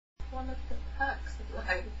one of the perks of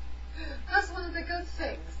life. That's one of the good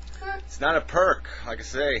things. It's not a perk. Like I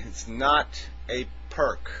say, it's not a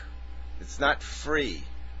perk. It's not free.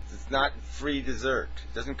 It's not free dessert.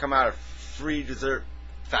 It doesn't come out of free dessert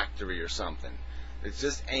factory or something. It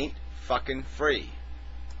just ain't fucking free.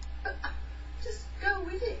 But just go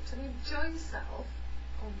with it and enjoy yourself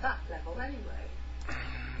on that level anyway.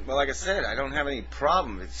 Well, like I said, I don't have any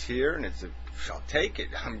problem. It's here and I'll take it.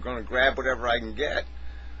 I'm going to grab whatever I can get.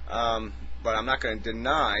 But I'm not going to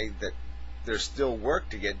deny that there's still work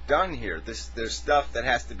to get done here. There's stuff that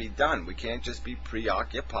has to be done. We can't just be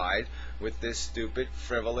preoccupied with this stupid,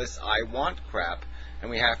 frivolous, I want crap. And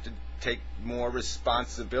we have to take more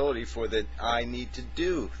responsibility for the I need to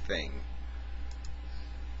do thing.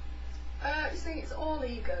 You're saying it's all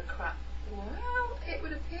ego crap. Well, it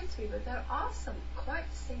would appear to be, but there are some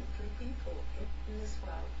quite saintly people in this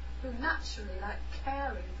world who naturally like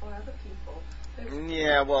caring for other people.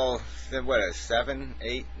 Yeah, well, what, 7,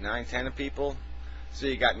 8, 9, 10 of people? So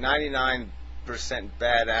you got 99%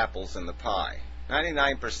 bad apples in the pie.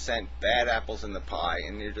 99% bad apples in the pie,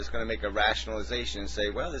 and you're just going to make a rationalization and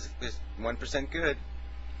say, well, there's 1% good.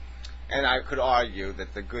 And I could argue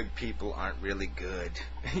that the good people aren't really good,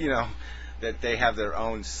 you know, that they have their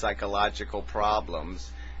own psychological problems,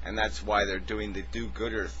 and that's why they're doing the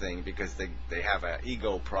do-gooder thing, because they have an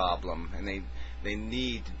ego problem, and they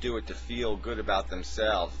need to do it to feel good about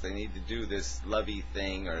themselves. They need to do this lovey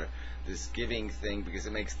thing or this giving thing because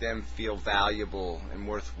it makes them feel valuable and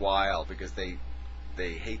worthwhile, because they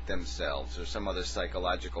hate themselves or some other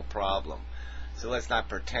psychological problem. So let's not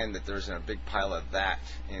pretend that there isn't a big pile of that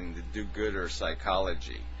in the do-gooder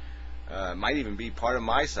psychology. Might even be part of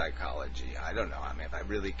my psychology. I don't know. I mean, if I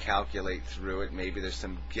really calculate through it, maybe there's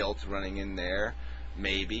some guilt running in there.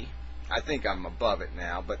 Maybe. I think I'm above it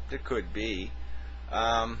now, but there could be.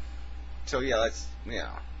 So yeah, let's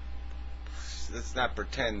not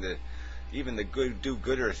pretend that even the good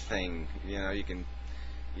do-gooder thing, you know, you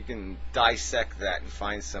can dissect that and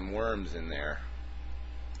find some worms in there.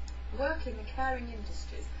 Work in the caring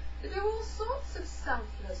industries. They do all sorts of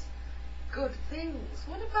selfless, good things.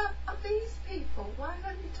 What about these people? Why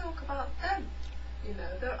don't you talk about them? You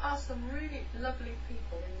know, there are some really lovely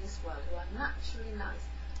people in this world who are naturally nice.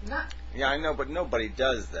 Yeah, I know, but nobody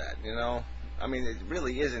does that, you know. I mean, it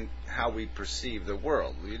really isn't how we perceive the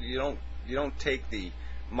world. You don't take the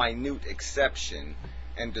minute exception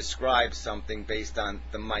and describe something based on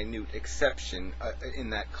the minute exception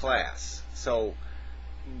in that class. So,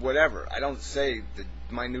 whatever. I don't say the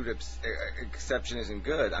minute exception isn't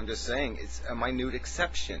good. I'm just saying it's a minute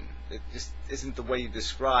exception. It just isn't the way you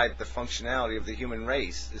describe the functionality of the human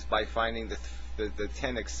race, is by finding the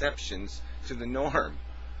 10 exceptions to the norm.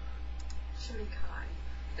 Surely kind.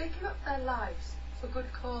 They give up their lives for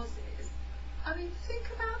good causes. I mean, think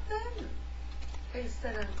about them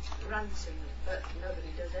instead of ranting that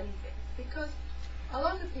nobody does anything, because a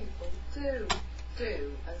lot of people do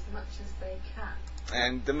as much as they can.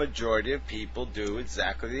 And the majority of people do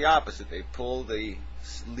exactly the opposite. They pull the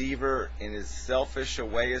lever in as selfish a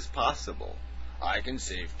way as possible. I can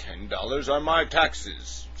save $10 on my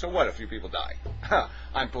taxes. So what if a few people die?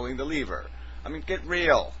 I'm pulling the lever. I mean, get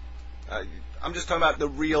real. I'm just talking about the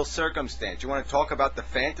real circumstance. You want to talk about the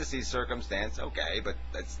fantasy circumstance? Okay, but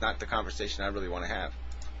that's not the conversation I really want to have.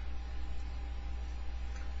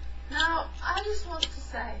 Now, I just want to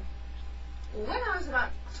say, when I was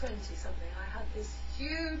about 20-something, I had this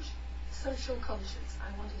huge social conscience.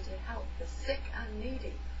 I wanted to help the sick and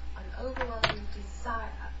needy, an overwhelming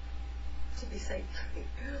desire to be saintly.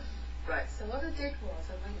 Right, so what I did was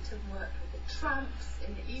I went and worked with the tramps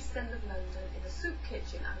in the East End of London in a soup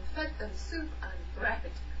kitchen and fed them soup and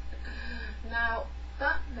bread. Now,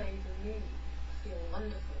 that made me feel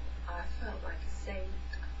wonderful. I felt like a saint,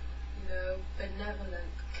 you know,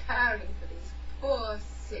 benevolent, caring for these poor,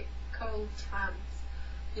 sick, cold tramps.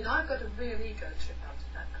 You know, I got a real ego trip out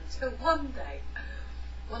of that until one day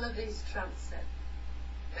one of these tramps said,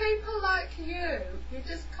 people like you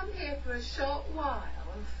just come here for a short while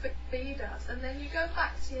and feed us, and then you go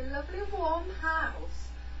back to your lovely warm house.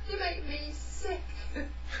 You make me sick.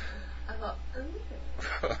 I thought, ooh,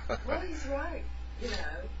 well, he's right, you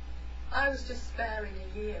know. I was just sparing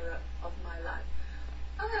a year of my life.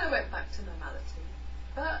 And then I went back to normality.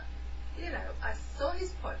 But, you know, I saw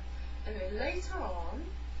his point. Anyway, later on,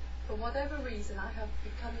 for whatever reason, I have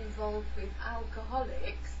become involved with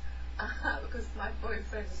alcoholics, because my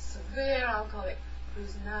boyfriend is a severe alcoholic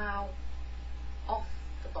who's now off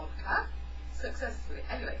the vodka successfully.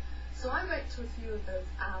 Anyway, so I went to a few of those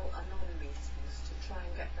Al-Anon meetings to try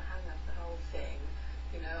and get the hang of the whole thing.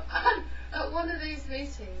 you know. And at one of these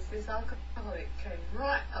meetings, this alcoholic came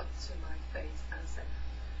right up to my face and said,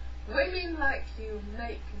 "Women like you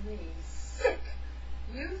make me sick.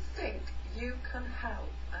 You think you can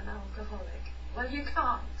help an alcoholic. Well, you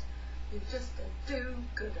can't. You're just a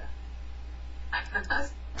do-gooder."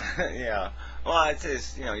 Yeah. Well, it's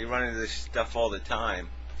just, you run into this stuff all the time.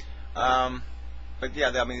 But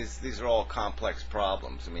yeah, I mean, these are all complex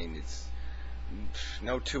problems. I mean, it's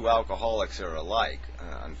no two alcoholics are alike,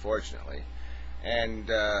 unfortunately. And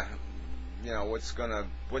what's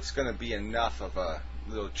gonna be enough of a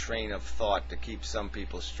little train of thought to keep some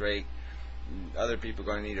people straight? Other people are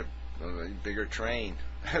gonna need a bigger train,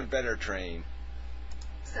 a better train.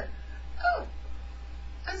 So,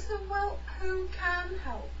 I said, well, who can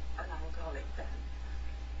help an alcoholic then?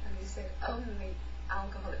 And he said, only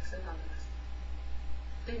Alcoholics Anonymous.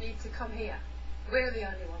 They need to come here. We're the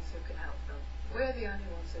only ones who can help them. We're the only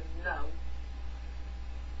ones who know.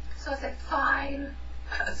 So I said, fine.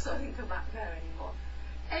 So I didn't come back there anymore.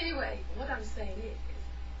 Anyway, what I'm saying is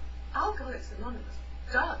Alcoholics Anonymous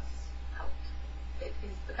does help. It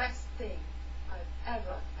is the best thing I've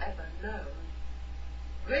ever known.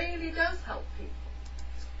 Really does help people.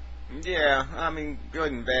 Yeah, I mean,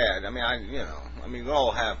 good and bad. I mean, we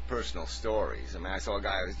all have personal stories. I mean, I saw a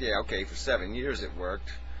guy who was, okay, for 7 years it worked,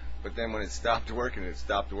 but then when it stopped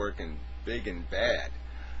working big and bad.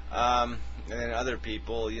 And then other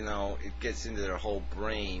people, it gets into their whole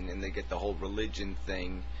brain, and they get the whole religion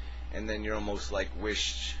thing, and then you're almost like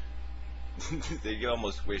you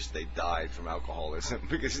almost wish they died from alcoholism,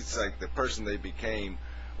 because it's like the person they became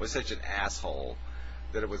was such an asshole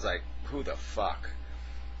that it was like, who the fuck?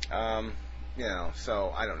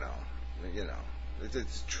 So I don't know. It's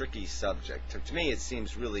a tricky subject. To me, it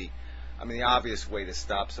seems really, the obvious way to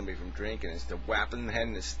stop somebody from drinking is to whap him in the head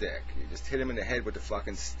with a stick. You just hit him in the head with the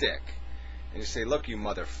fucking stick. And you say, look, you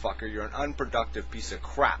motherfucker, you're an unproductive piece of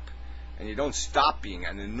crap. And you don't stop being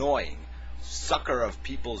an annoying sucker of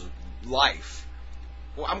people's life.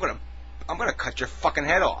 Well, I'm gonna cut your fucking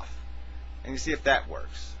head off. And you see if that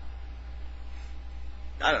works.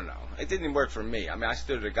 I don't know. It didn't work for me. I mean, I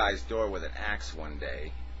stood at a guy's door with an axe one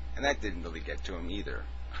day, and that didn't really get to him either.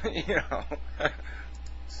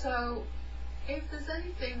 So, if there's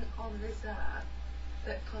anything on this earth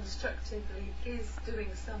that constructively is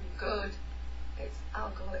doing some good, it's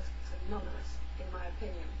Alcoholics Anonymous, in my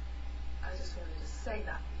opinion. I just wanted to say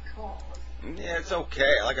that because... Yeah, it's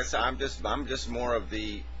okay. Like I said, I'm just more of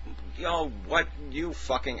the... what, you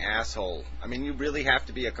fucking asshole. I mean, you really have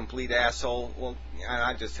to be a complete asshole? Well,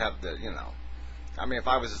 I just have the, I mean, if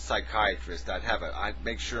I was a psychiatrist, I'd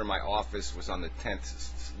make sure my office was on the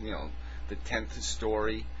 10th, the 10th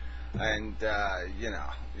story. And,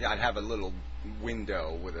 I'd have a little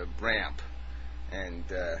window with a ramp. And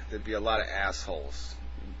there'd be a lot of assholes,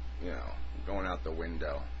 going out the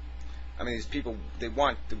window. I mean, these people,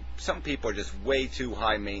 some people are just way too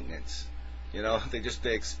high maintenance.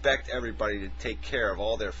 They expect everybody to take care of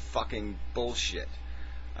all their fucking bullshit.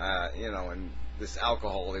 And this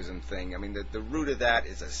alcoholism thing, I mean, the root of that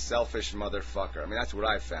is a selfish motherfucker. I mean, that's what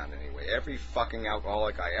I found anyway. Every fucking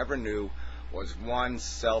alcoholic I ever knew was one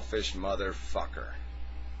selfish motherfucker.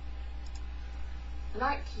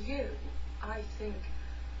 Like you, I think,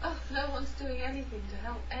 no one's doing anything to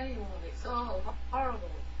help anyone. It's all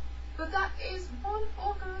horrible. But that is one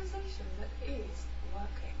organisation that is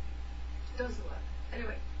working. Does work.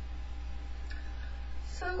 Anyway,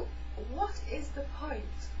 so what is the point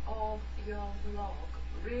of your vlog,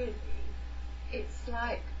 really? It's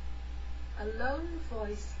like a lone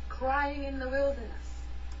voice crying in the wilderness.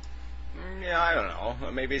 Yeah, I don't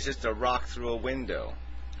know. Maybe it's just a rock through a window.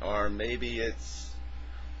 Or maybe it's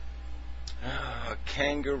a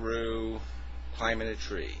kangaroo climbing a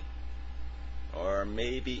tree. Or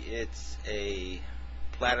maybe it's a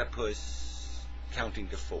platypus counting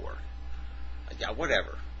to 4. Yeah,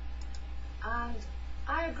 whatever. And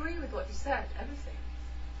I agree with what you said, everything.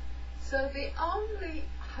 So the only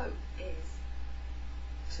hope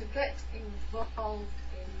is to get involved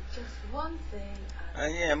in just one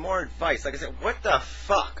thing. Yeah, more advice. Like I said, what the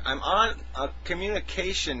fuck? I'm on a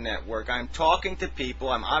communication network. I'm talking to people.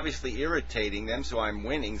 I'm obviously irritating them, so I'm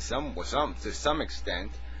winning to some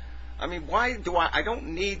extent. I mean, why do I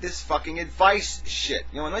don't need this fucking advice shit.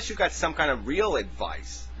 Unless you got some kind of real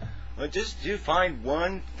advice. Just you find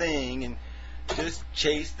one thing and just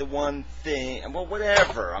chase the one thing. Well,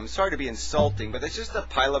 whatever. I'm sorry to be insulting, but it's just a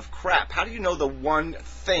pile of crap. How do you know the one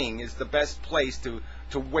thing is the best place to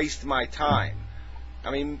waste my time? I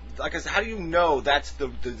mean, like I said, how do you know that's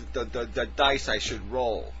the dice I should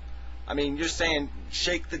roll? I mean, you're saying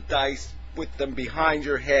shake the dice, with them behind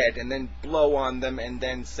your head and then blow on them and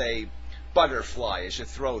then say butterfly as you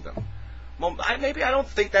throw them. Well, maybe I don't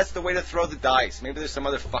think that's the way to throw the dice. Maybe there's some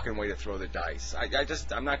other fucking way to throw the dice.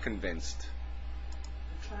 I'm not convinced.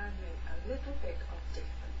 I'm trying to make a little bit of difference.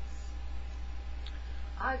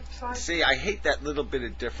 I've tried. See, I hate that little bit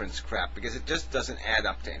of difference crap because it just doesn't add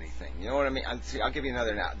up to anything. You know what I mean? I'll give you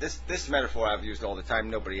another now. This metaphor I've used all the time.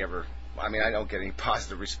 Nobody ever. I mean, I don't get any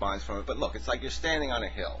positive response from it. But look, it's like you're standing on a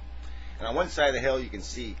hill, and on one side of the hill you can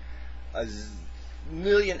see a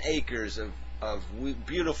million acres of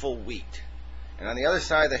beautiful wheat. And on the other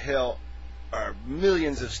side of the hill are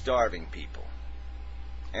millions of starving people.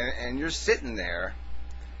 And you're sitting there,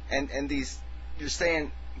 and you're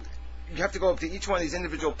saying, you have to go up to each one of these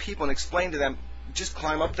individual people and explain to them, just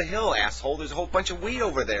climb up the hill, asshole. There's a whole bunch of wheat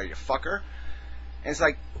over there, you fucker. And it's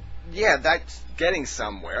like, yeah, that's getting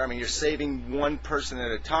somewhere. I mean, you're saving one person at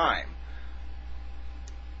a time.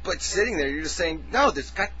 But sitting there, you're just saying, no,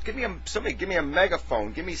 give me a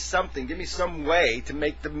megaphone, give me something, give me some way to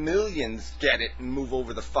make the millions get it and move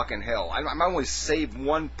over the fucking hill. I'm always save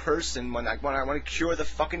one person when I want to cure the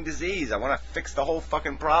fucking disease. I want to fix the whole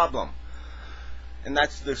fucking problem. And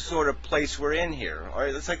that's the sort of place we're in here. Or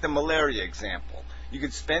it's like the malaria example. You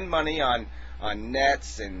could spend money on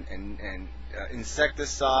nets and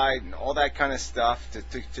insecticide and all that kind of stuff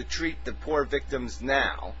to treat the poor victims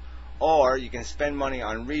now. Or you can spend money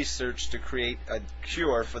on research to create a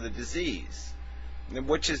cure for the disease. And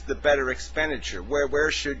which is the better expenditure? Where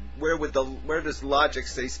does logic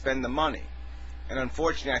say spend the money? And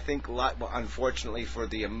unfortunately, I think unfortunately for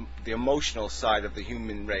the emotional side of the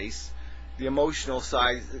human race, the emotional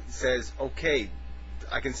side says, okay,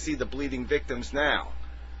 I can see the bleeding victims now.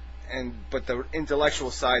 But the intellectual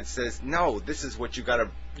side says, no, this is what you got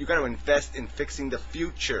to invest in fixing the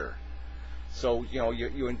future. So,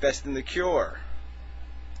 you invest in the cure.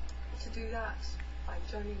 To do that by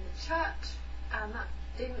joining the chat, and that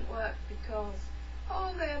didn't work because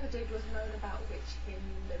all they ever did was moan about which hymn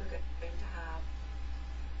they were going to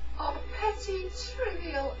have. Or petty,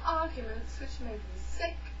 trivial arguments which made me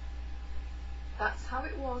sick. That's how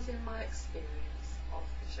it was in my experience of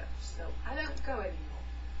the church, so I don't go anymore.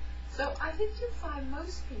 So I think you'll find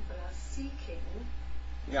most people are seeking.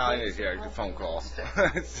 Yeah, I need to hear a phone call.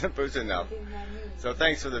 It's enough. So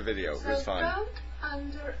thanks for the video. It was fun. Don't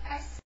underestimate